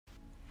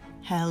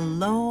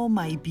Hello,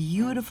 my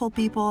beautiful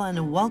people,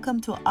 and welcome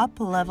to Up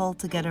Level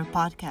Together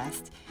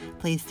podcast.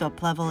 Place to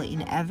up level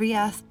in every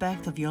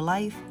aspect of your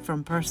life,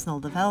 from personal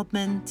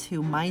development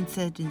to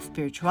mindset and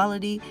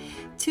spirituality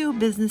to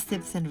business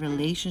tips and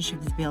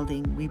relationships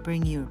building. We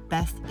bring you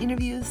best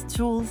interviews,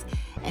 tools,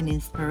 and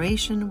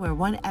inspiration where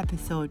one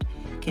episode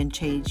can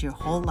change your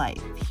whole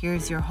life.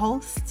 Here's your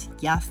host,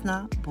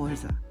 Jasna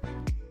Borza.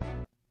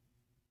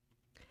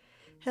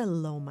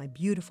 Hello, my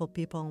beautiful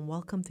people, and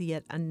welcome to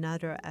yet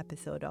another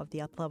episode of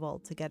the Up Level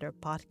Together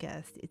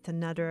podcast. It's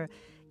another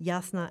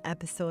Jasna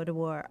episode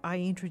where I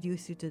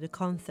introduce you to the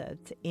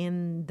concept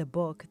in the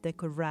book that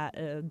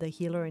The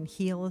Healer and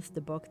Heals, the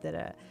book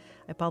that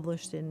I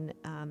published in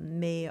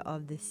May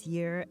of this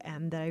year,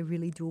 and that I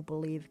really do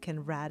believe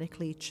can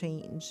radically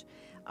change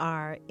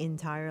our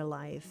entire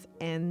life.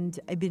 And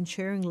I've been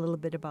sharing a little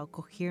bit about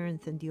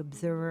coherence and the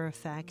observer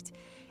effect.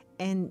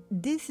 And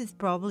this is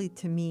probably,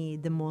 to me,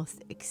 the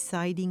most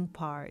exciting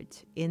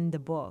part in the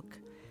book.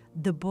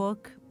 The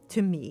book,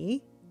 to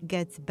me,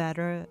 gets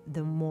better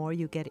the more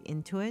you get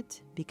into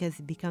it because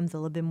it becomes a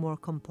little bit more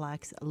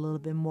complex, a little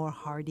bit more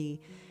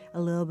hardy,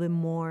 a little bit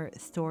more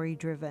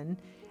story-driven,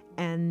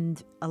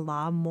 and a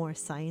lot more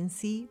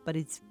sciencey, but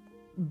it's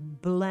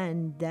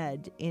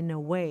blended in a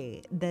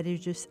way that is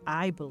just,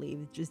 I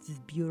believe, just this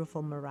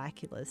beautiful,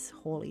 miraculous,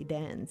 holy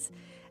dance.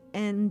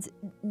 And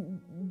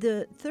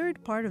the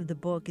third part of the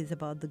book is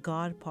about the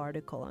God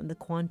particle and the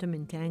quantum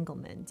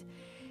entanglement.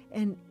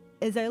 And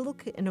as I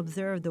look and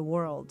observe the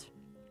world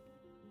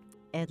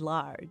at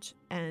large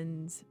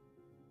and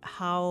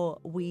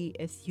how we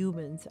as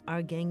humans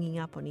are ganging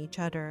up on each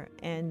other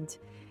and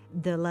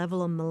the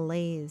level of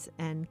malaise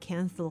and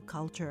cancel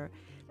culture,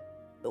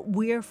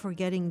 we are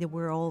forgetting that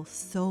we're all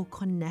so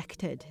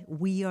connected.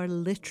 We are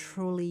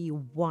literally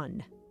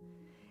one.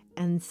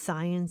 And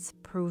science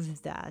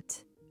proves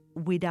that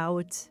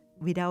without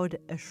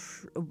a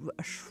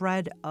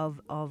shred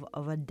of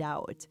a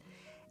doubt,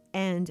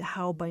 and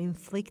how by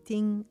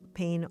inflicting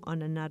pain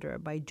on another,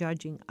 by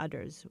judging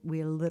others,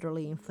 we are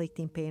literally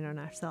inflicting pain on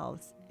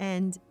ourselves.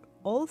 And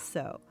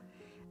also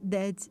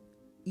that,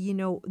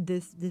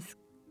 this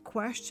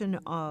question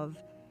of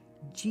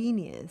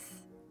genius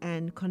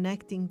and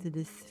connecting to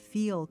this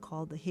field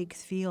called the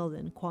Higgs field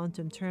in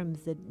quantum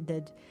terms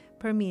that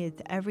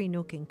permeates every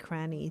nook and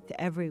cranny. It's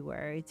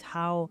everywhere. It's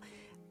how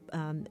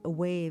a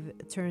wave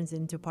turns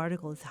into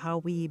particles, how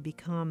we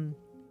become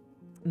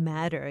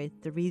matter. It's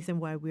the reason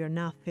why we are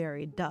not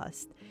fairy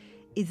dust,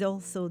 is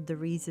also the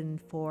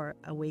reason for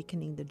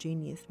awakening the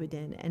genius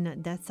within.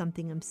 And that's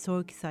something I'm so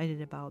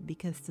excited about,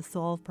 because to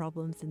solve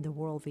problems in the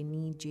world, we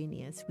need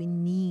genius. We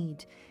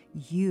need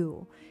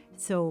you.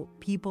 So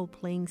people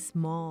playing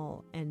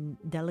small and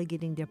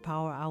delegating their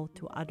power out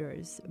to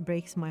others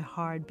breaks my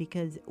heart,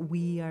 because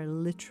we are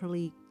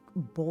literally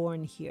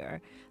born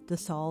here to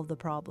solve the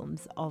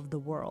problems of the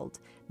world,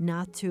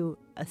 not to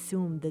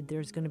assume that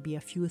there's going to be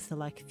a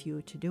select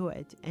few to do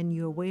it. And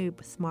you're way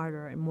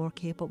smarter and more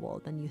capable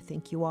than you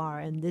think you are.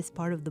 And this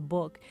part of the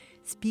book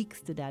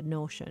speaks to that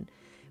notion.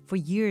 For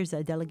years,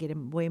 I delegated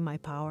away my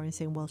power and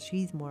saying, well,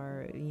 she's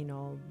more,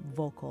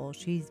 vocal,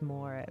 she's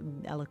more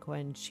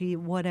eloquent, she,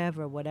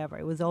 whatever.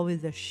 It was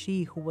always a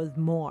she who was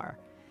more.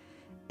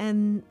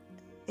 And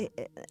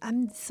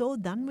I'm so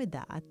done with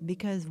that,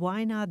 because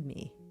why not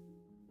me?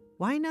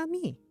 Why not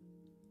me?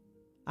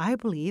 I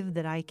believe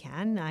that I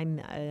can.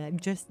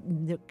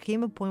 There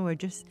came a point where I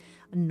just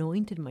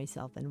anointed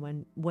myself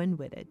and went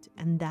with it.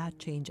 And that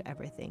changed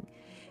everything.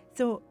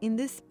 So in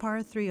this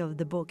part 3 of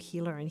the book,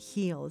 Healer and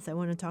Heals, I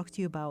want to talk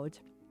to you about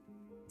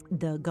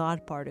the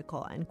God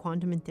particle and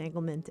quantum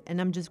entanglement.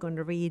 And I'm just going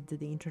to read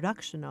the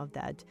introduction of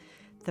that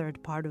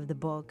third part of the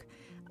book,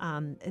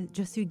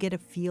 just to get a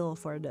feel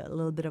for a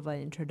little bit of an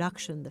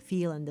introduction, the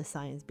feel and the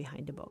science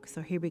behind the book.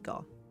 So here we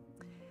go.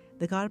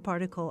 The God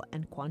particle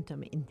and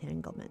quantum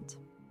entanglement.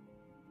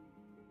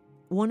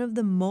 One of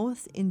the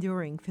most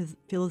enduring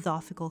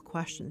philosophical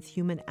questions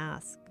humans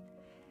ask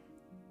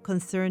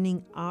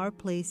concerning our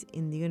place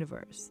in the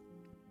universe.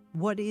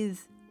 What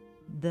is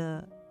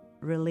the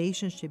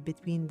relationship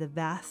between the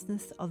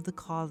vastness of the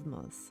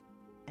cosmos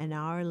and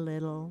our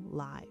little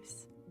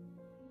lives?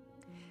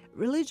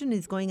 Religion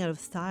is going out of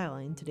style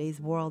in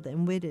today's world,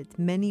 and with it,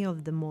 many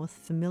of the most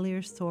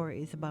familiar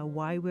stories about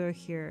why we're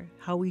here,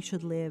 how we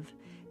should live,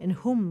 and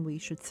whom we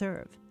should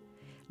serve.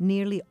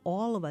 Nearly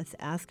all of us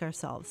ask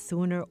ourselves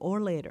sooner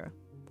or later,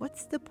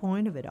 what's the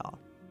point of it all?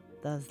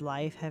 Does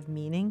life have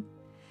meaning?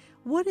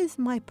 What is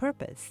my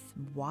purpose?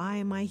 Why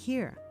am I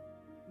here?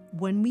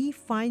 When we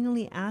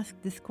finally ask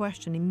this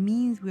question, it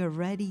means we are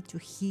ready to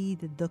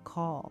heed the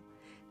call,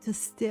 to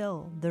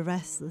still the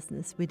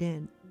restlessness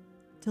within,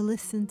 to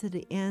listen to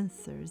the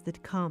answers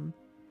that come,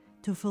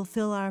 to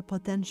fulfill our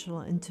potential,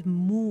 and to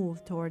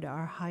move toward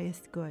our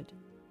highest good.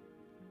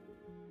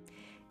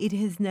 It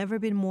has never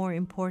been more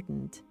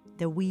important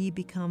that we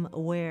become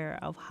aware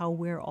of how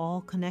we're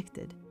all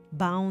connected,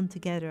 bound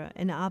together,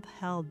 and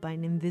upheld by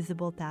an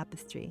invisible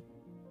tapestry.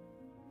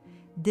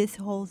 This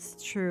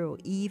holds true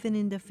even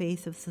in the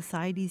face of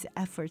society's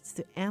efforts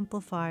to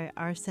amplify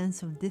our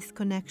sense of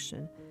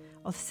disconnection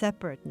of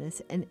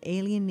separateness and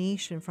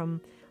alienation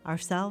from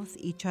ourselves,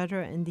 each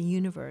other, and the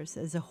universe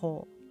as a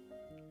whole.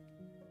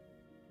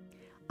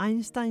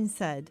 Einstein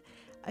said,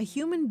 "A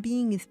human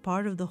being is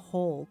part of the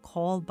whole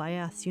called by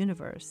us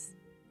universe,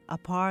 a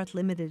part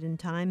limited in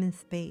time and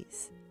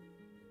space.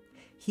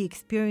 He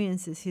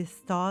experiences his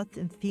thoughts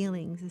and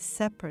feelings as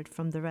separate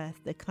from the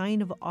rest, a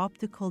kind of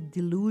optical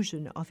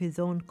delusion of his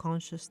own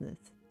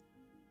consciousness.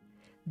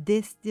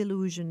 This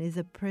delusion is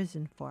a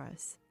prison for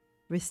us,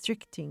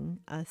 restricting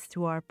us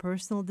to our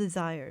personal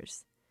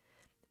desires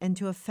and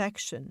to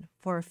affection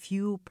for a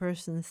few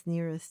persons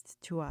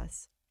nearest to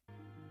us.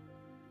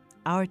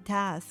 Our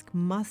task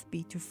must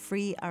be to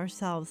free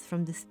ourselves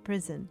from this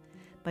prison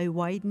by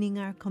widening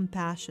our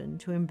compassion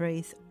to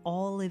embrace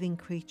all living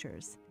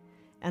creatures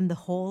and the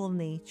whole of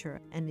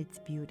nature and its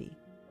beauty."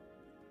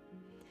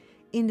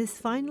 In this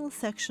final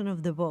section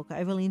of the book,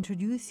 I will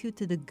introduce you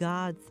to the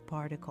God's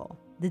particle,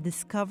 the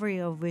discovery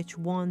of which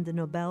won the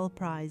Nobel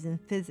Prize in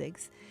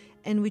Physics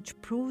and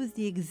which proves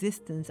the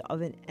existence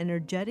of an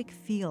energetic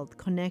field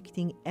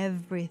connecting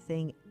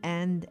everything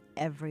and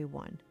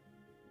everyone.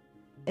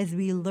 As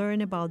we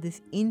learn about this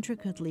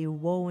intricately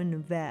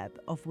woven web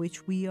of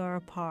which we are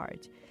a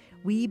part,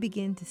 we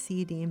begin to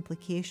see the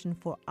implication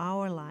for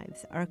our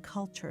lives, our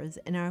cultures,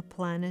 and our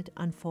planet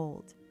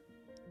unfold.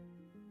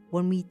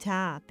 When we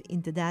tap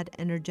into that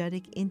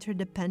energetic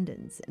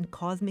interdependence and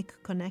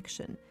cosmic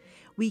connection,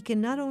 we can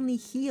not only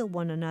heal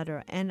one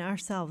another and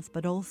ourselves,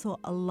 but also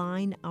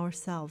align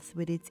ourselves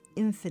with its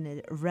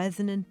infinite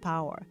resonant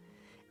power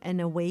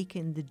and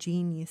awaken the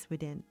genius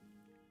within.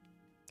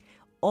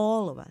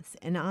 All of us,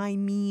 and I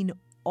mean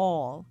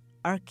all,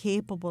 are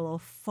capable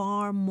of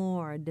far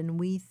more than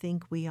we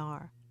think we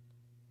are.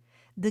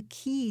 The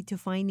key to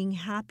finding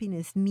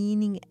happiness,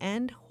 meaning,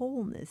 and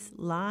wholeness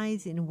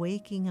lies in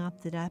waking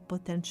up to that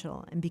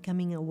potential and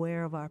becoming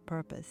aware of our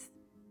purpose.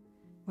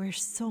 We're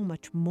so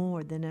much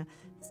more than a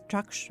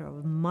structure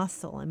of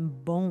muscle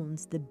and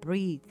bones that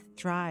breathes,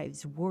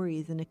 thrives,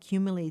 worries, and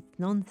accumulates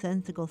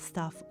nonsensical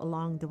stuff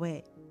along the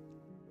way.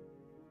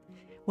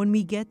 When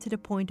we get to the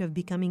point of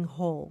becoming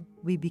whole,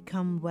 we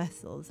become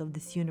vessels of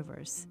this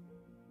universe.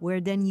 We're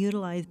then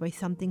utilized by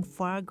something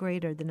far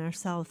greater than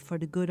ourselves for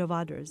the good of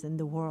others and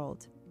the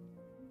world.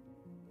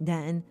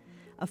 Then,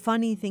 a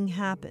funny thing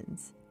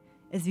happens.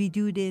 As we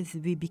do this,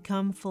 we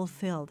become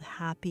fulfilled,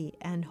 happy,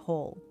 and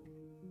whole,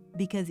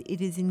 because it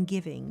is in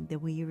giving that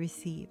we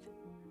receive.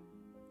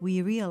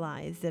 We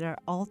realize that our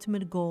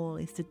ultimate goal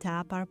is to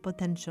tap our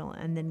potential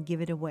and then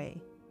give it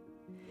away.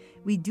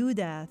 We do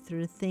that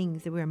through the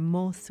things that we're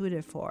most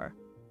suited for: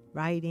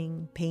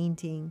 writing,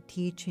 painting,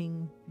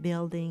 teaching,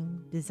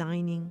 building,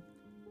 designing.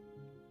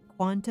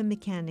 Quantum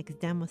mechanics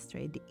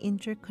demonstrate the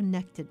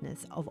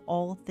interconnectedness of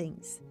all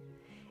things,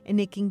 and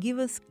it can give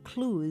us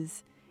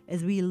clues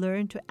as we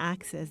learn to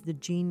access the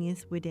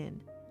genius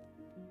within.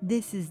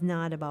 This is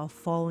not about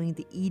following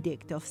the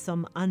edict of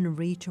some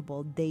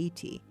unreachable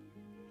deity.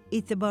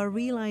 It's about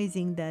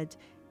realizing that,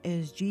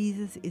 as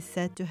Jesus is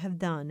said to have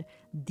done,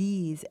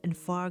 these and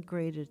far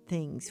greater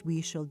things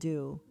we shall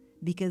do,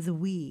 because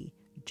we,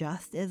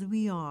 just as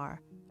we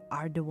are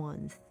the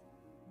ones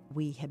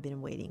we have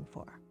been waiting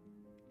for.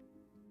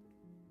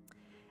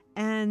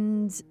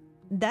 And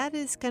that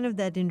is kind of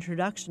that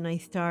introduction. I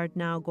start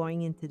now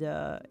going into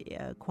the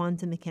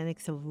quantum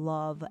mechanics of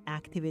love,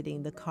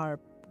 activating the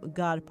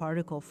God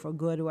particle for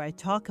good, where I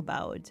talk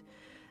about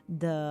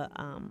the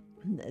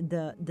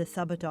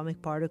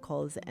subatomic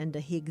particles and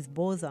the Higgs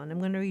boson. I'm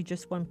going to read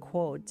just one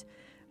quote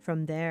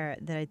from there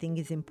that I think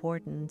is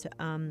important.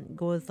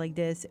 Goes like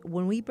this: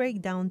 "When we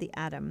break down the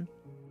atom,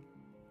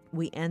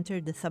 we enter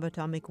the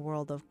subatomic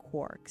world of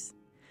quarks.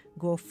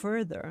 Go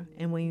further,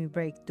 and when we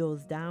break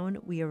those down,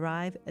 we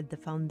arrive at the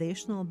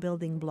foundational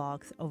building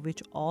blocks of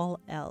which all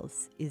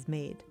else is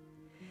made.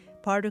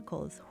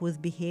 Particles whose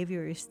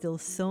behavior is still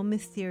so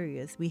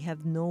mysterious we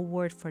have no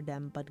word for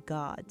them but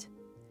God.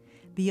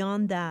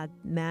 Beyond that,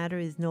 matter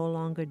is no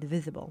longer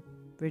divisible.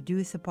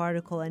 Reduce a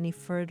particle any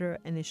further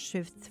and it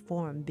shifts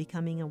form,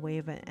 becoming a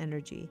wave of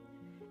energy.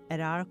 At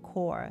our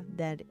core,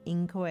 that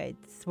inchoate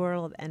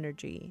swirl of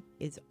energy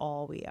is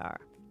all we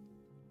are."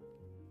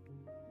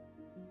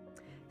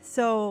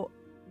 So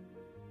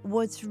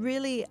what's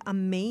really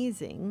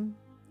amazing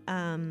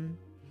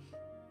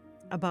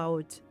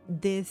about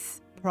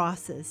this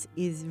process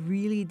is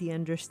really the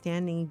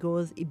understanding.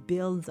 It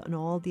builds on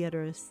all the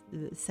other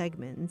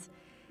segments,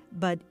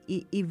 but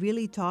it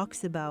really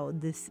talks about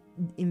this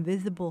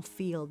invisible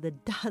field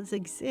that does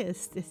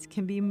exist. This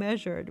can be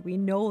measured. We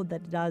know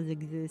that it does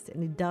exist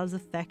and it does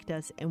affect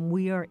us, and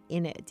we are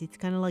in it. It's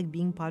kind of like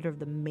being part of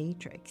the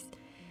matrix.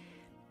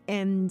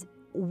 And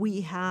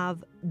we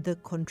have the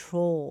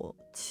control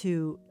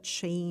to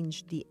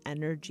change the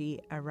energy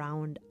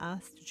around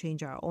us, to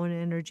change our own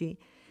energy.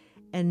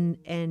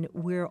 And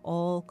we're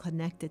all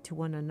connected to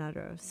one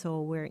another,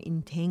 so we're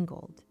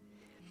entangled.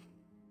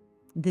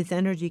 This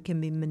energy can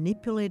be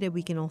manipulated.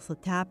 We can also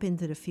tap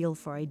into the field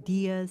for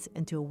ideas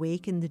and to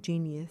awaken the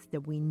genius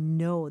that we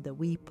know that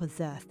we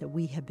possess, that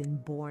we have been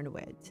born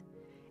with.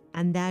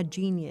 And that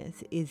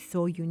genius is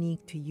so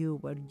unique to you,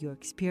 what your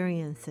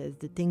experiences,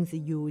 the things that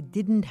you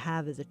didn't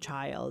have as a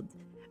child,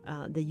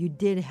 that you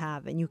did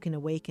have, and you can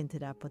awaken to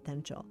that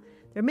potential.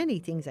 There are many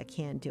things I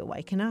can't do.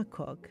 I cannot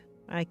cook.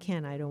 I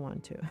don't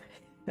want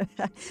to.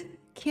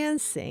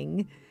 Can't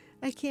sing.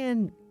 I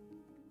can't,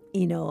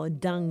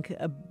 dunk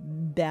a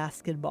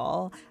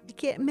basketball. I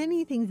can't,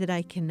 many things that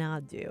I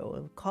cannot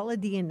do. Call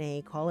it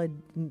DNA, call it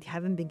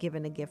haven't been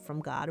given a gift from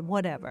God,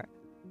 whatever.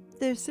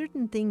 There's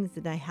certain things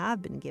that I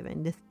have been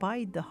given,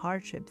 despite the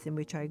hardships in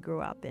which I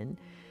grew up in,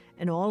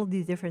 and all of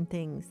these different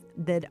things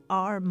that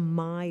are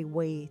my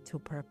way to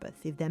purpose,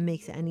 if that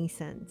makes any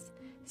sense.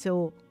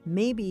 So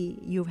maybe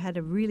you've had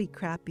a really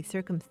crappy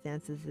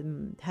circumstances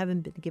and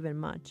haven't been given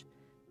much.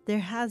 There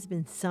has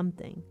been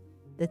something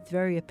that's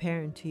very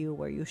apparent to you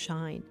where you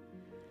shine.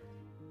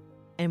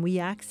 And we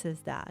access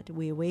that,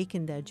 we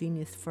awaken that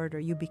genius further.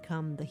 You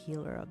become the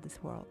healer of this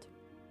world.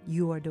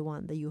 You are the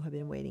one that you have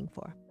been waiting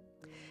for.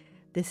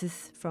 This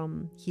is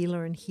from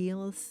Healer and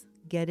Heals.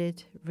 Get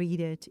it, read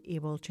it.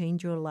 It will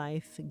change your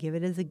life. Give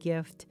it as a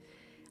gift.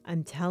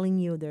 I'm telling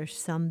you, there's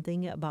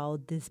something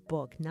about this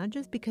book, not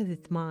just because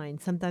it's mine.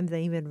 Sometimes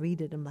I even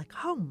read it. I'm like,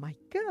 oh my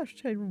gosh,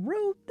 I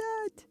wrote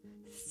that.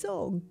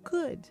 So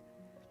good.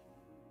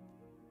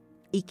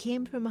 It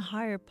came from a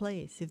higher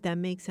place, if that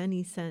makes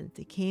any sense.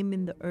 It came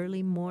in the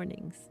early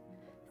mornings,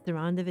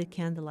 surrounded with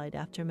candlelight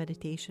after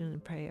meditation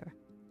and prayer.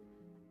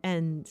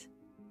 And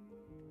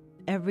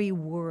every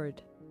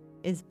word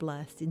is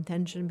blessed. The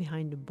intention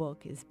behind the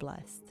book is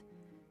blessed.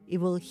 It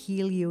will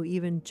heal you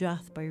even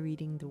just by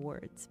reading the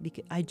words,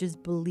 because I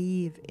just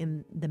believe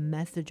in the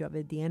message of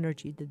it, the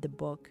energy that the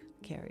book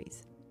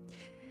carries.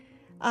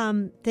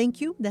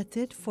 Thank you. That's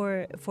it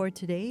for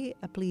today.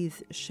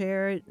 Please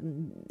share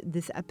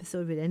this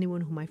episode with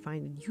anyone who might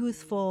find it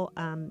useful.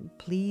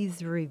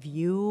 Please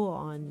review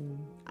on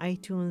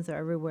iTunes or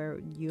everywhere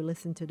you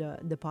listen to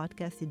the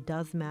podcast. It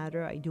does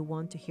matter. I do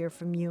want to hear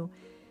from you.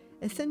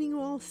 And sending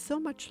you all so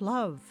much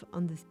love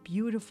on this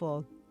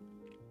beautiful,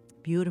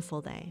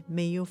 beautiful day.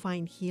 May you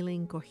find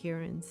healing,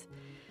 coherence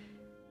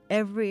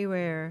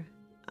everywhere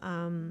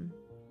and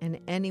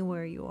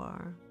anywhere you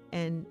are.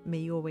 And may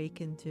you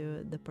awaken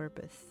to the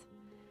purpose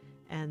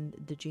and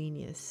the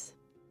genius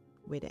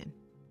within.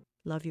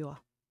 Love you all.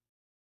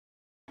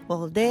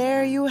 Well,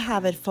 there you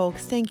have it,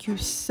 folks. Thank you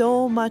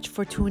so much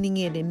for tuning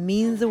in. It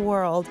means the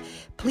world.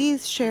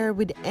 Please share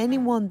with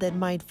anyone that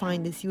might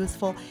find this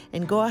useful,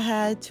 and go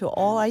ahead to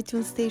all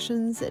iTunes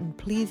stations and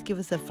please give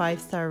us a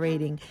 5-star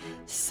rating.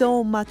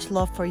 So much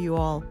love for you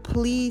all.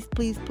 Please,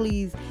 please,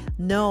 please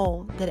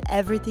know that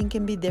everything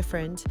can be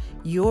different.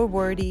 You're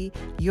worthy.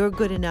 You're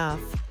good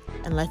enough.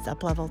 And let's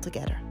up level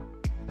together.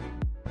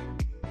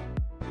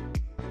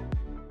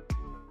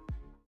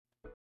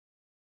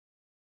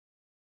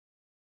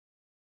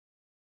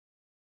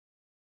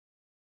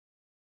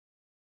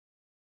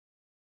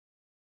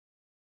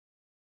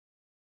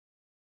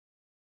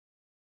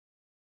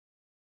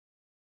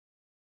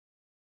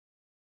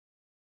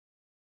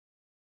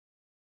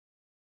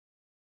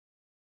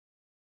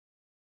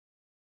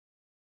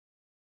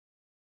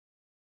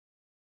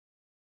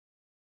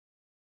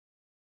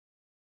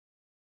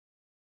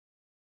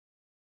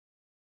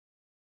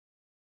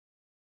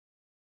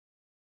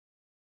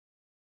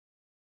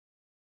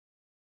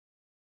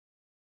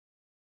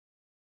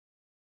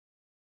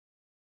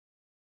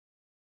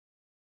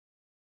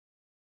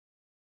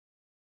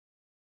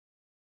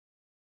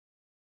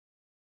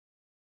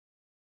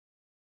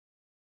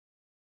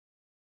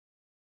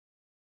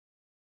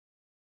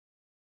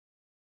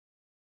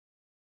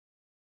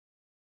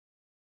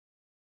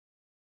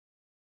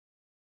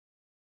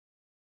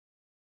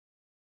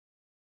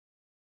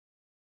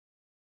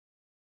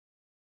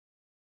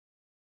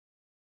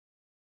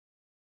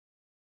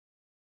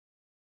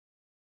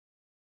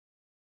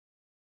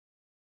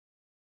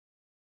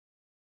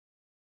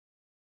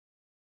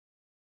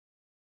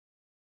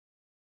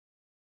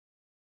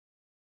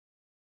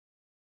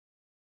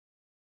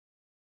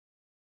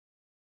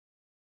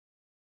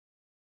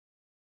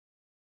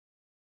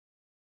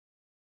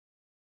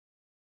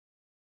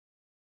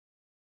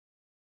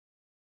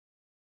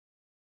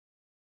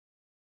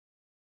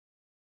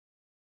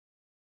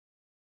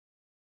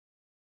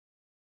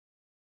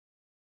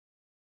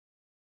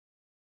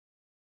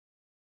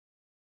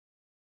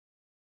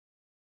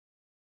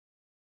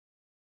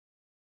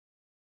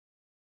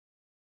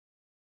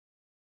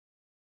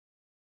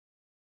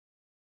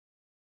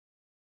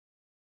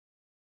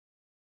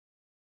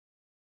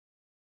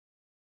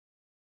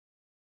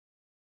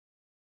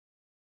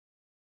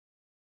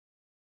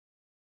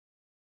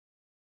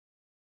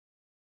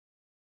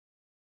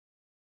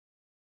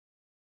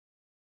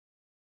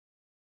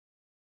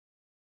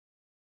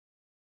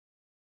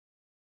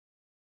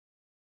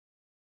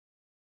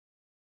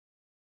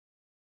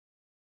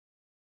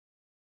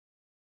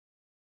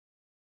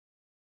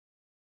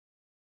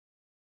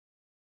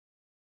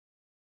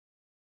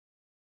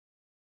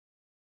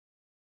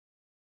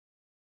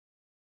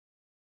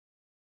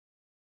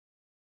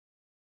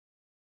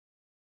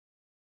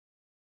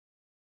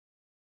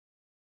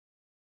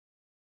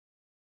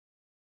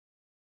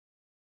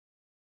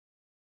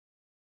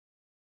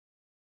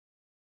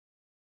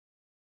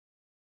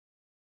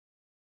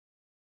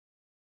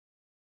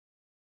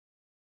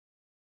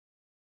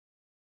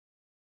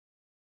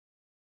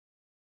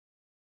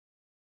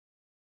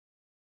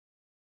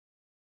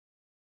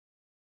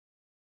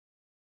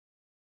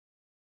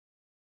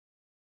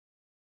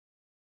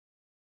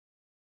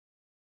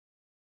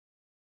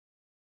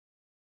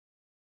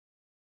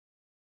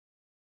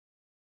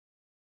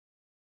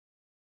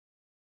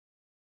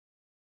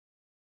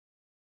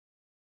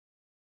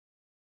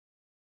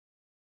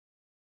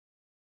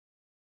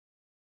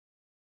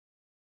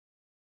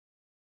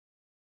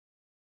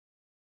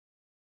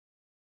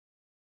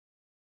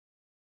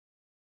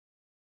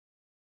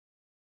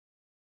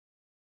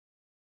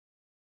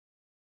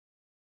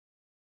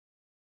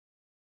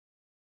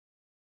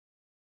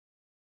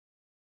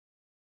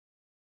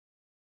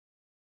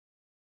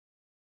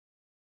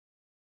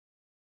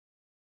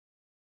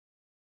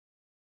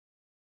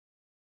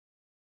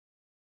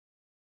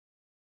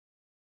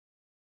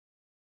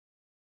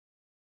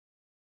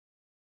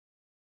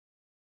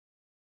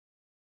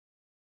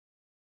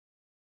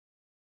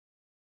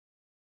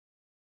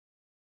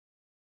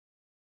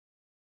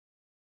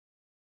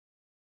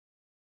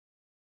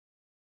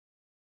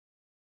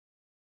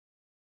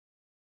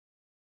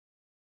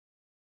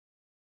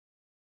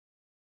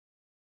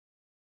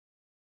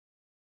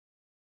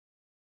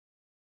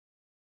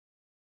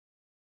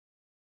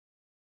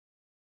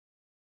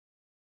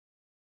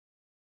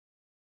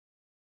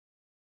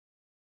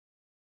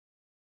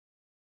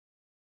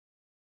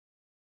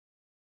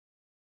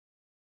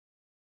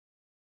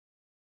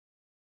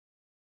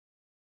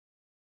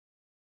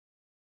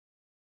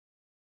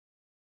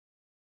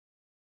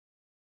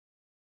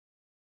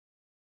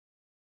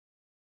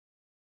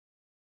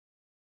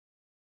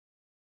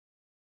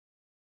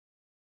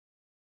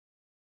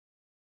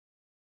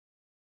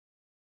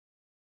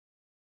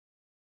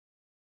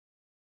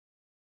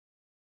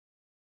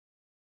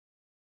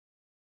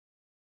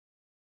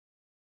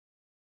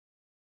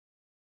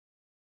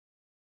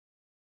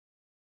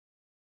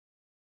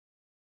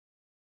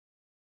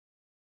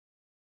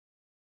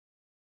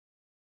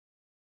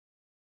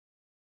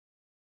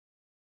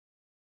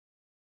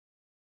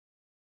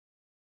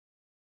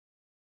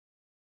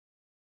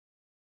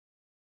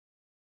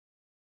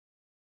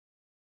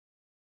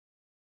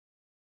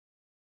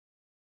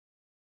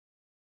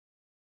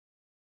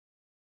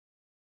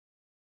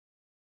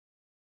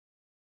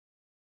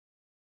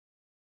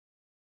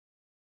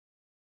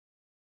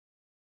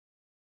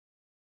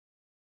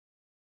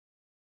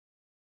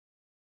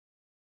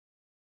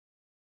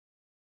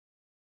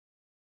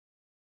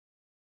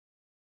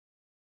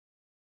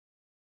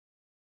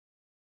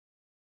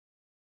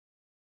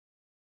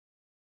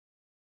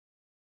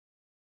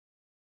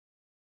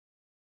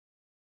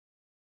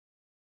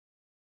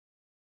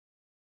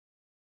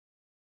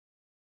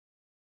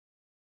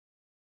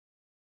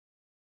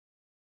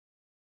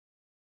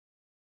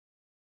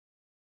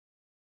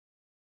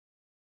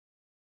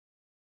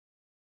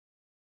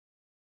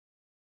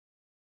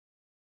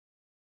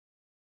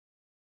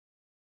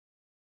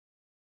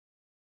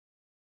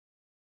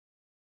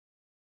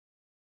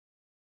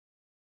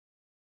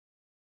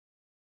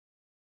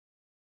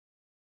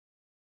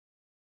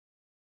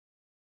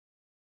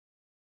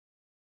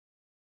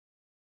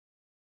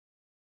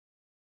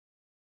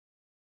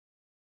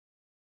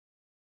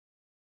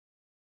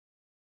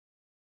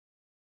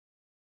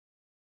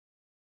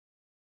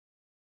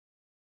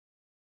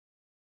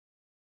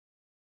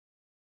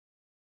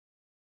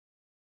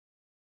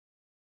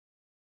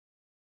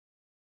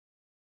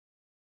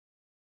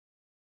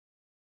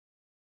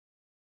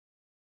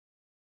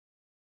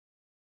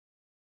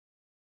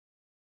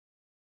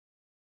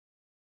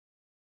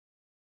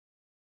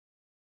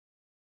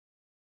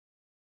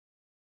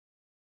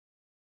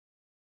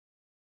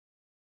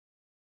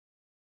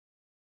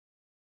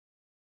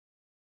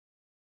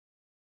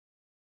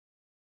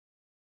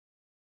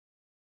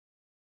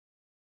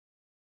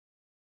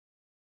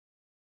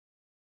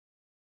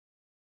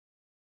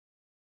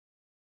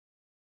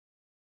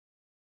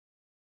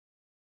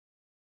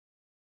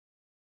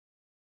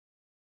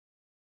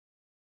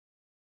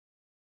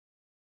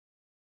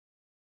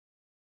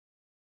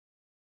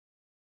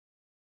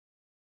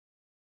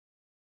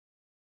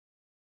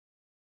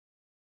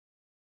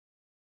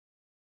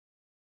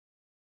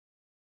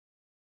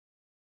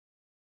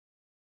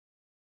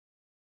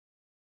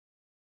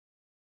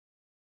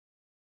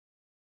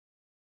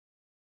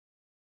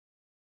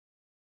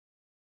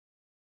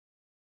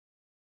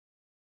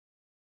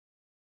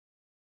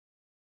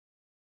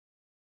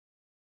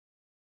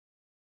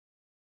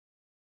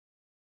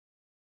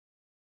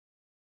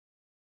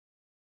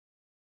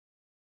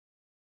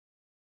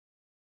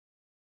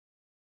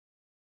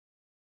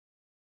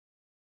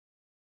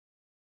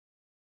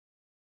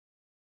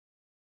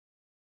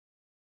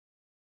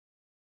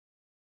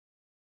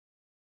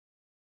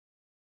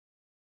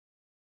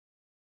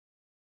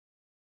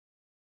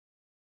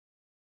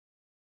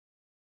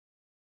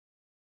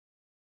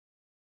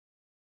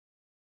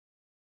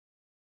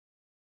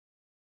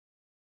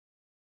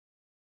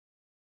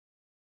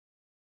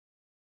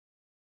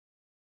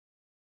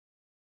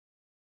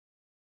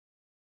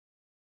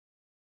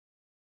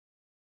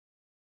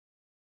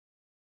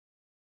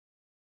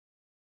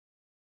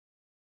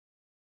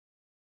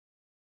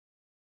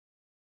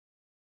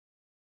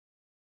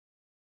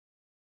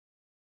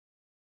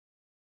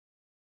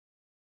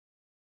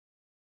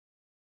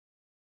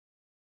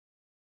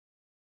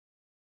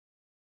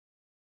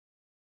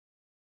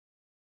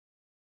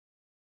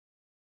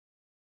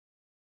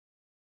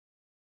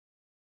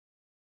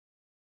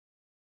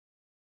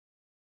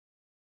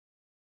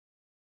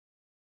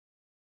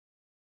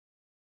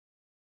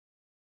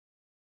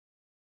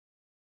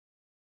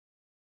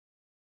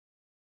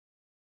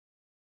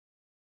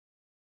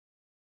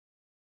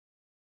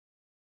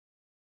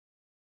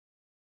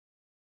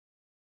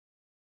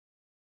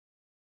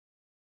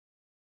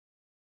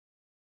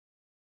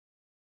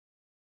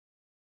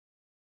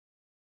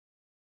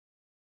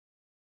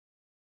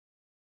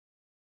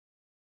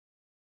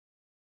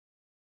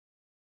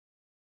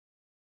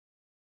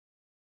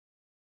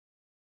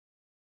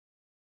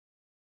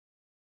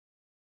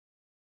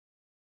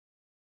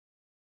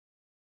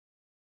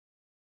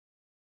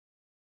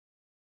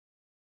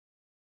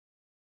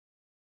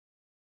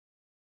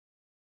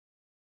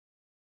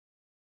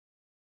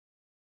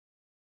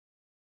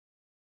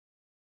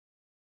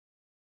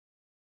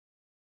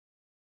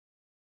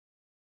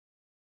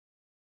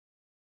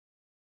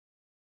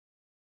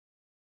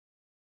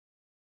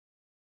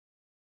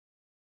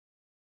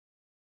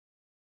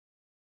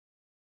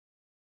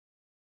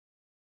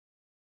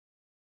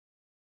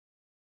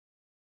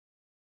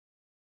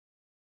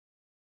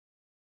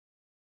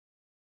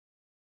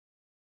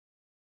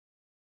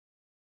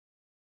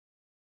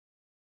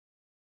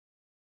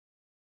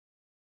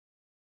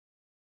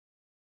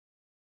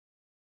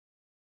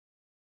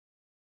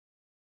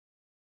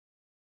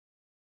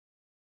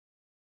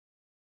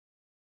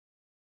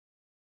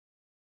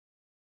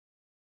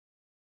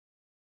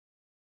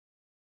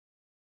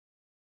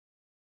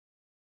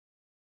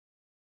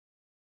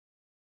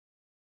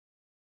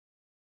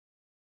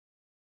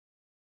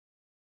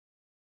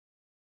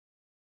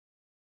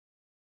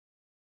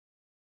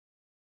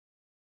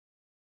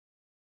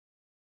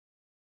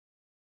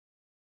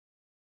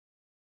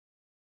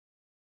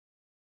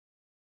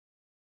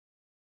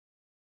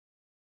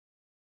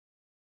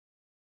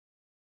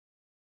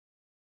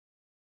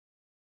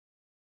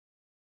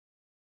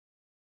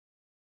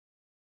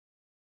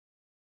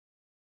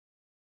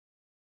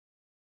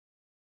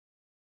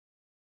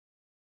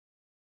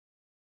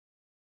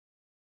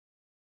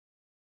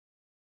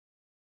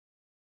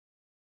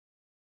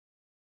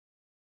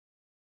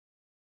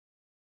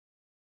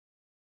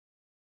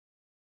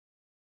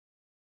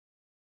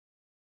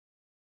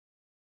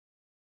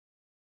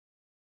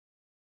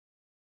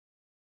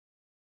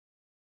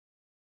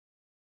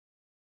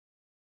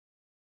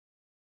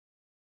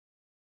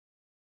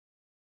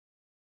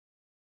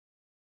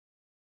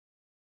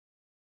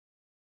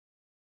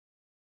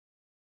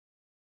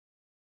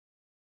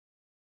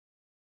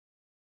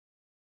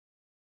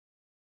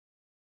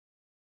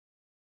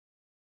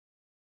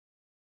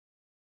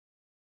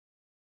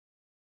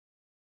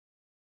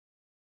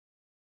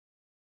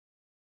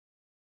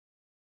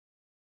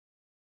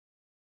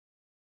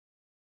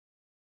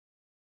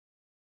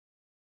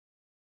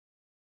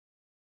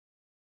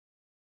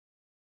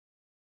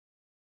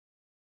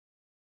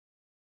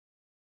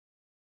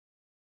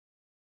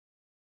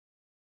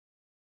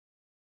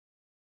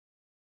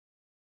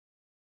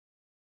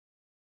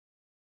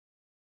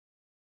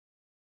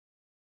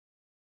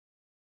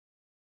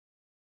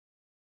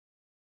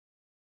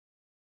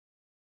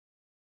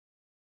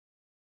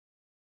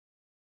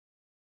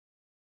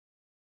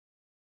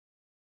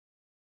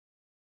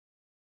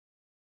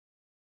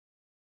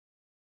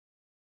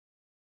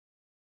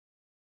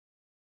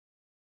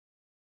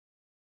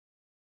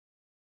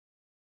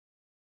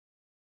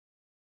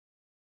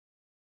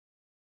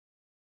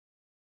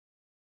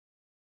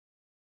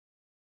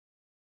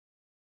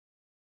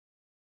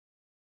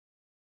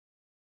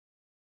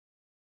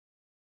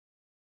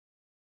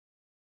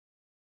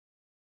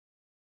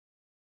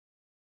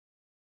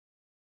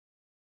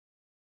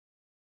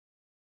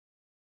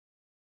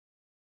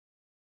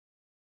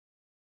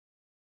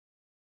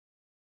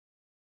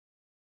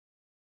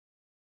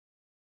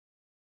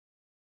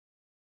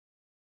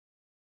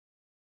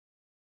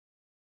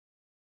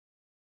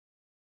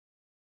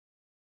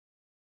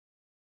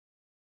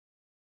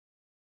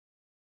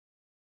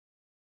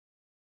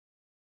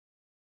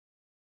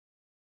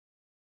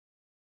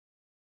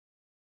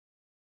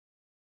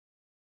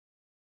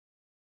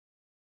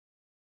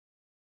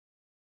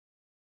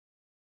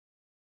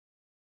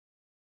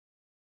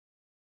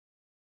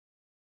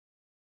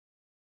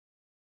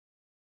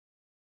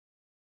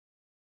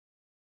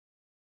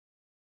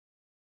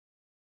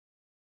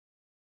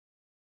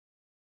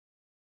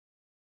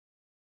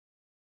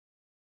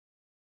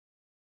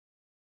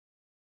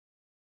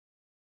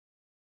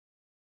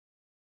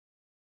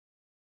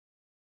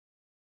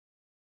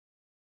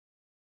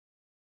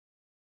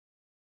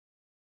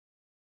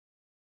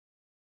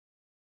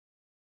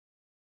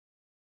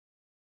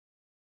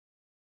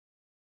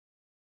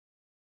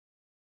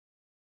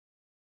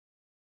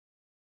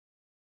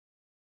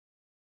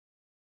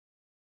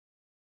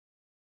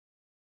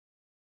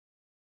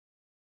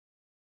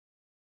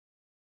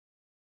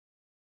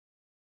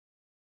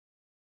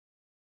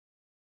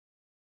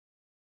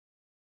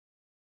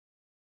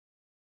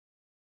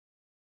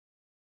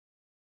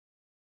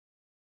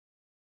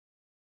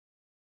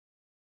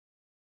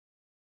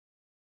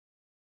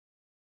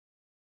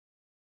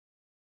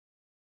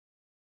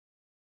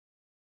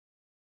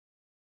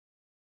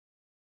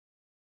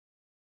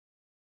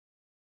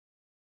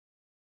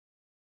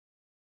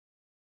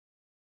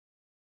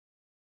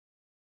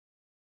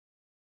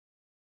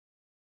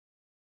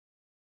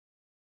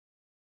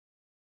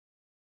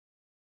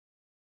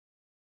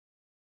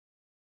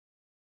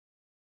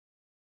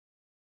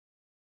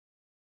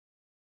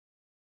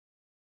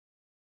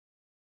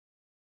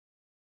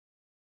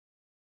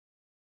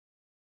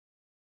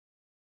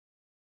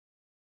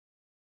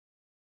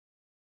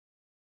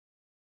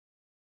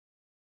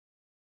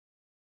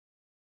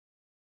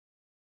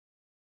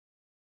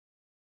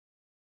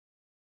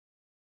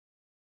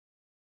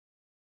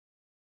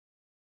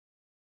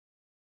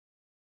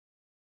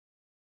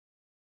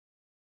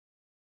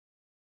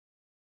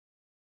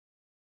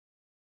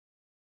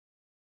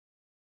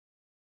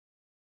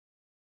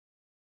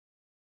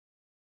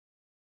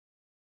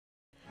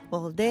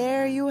 Well,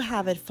 there you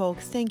have it,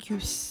 folks. Thank you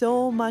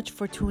so much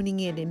for tuning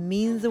in. It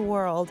means the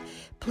world.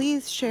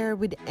 Please share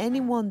with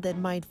anyone that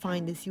might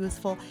find this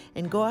useful,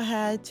 and go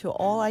ahead to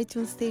all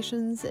iTunes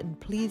stations and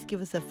please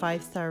give us a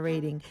 5-star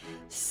rating.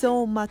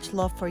 So much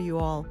love for you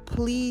all.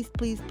 Please,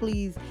 please,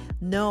 please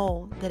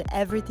know that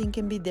everything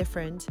can be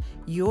different.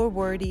 You're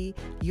worthy,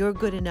 you're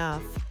good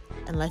enough,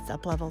 and let's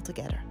up level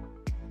together.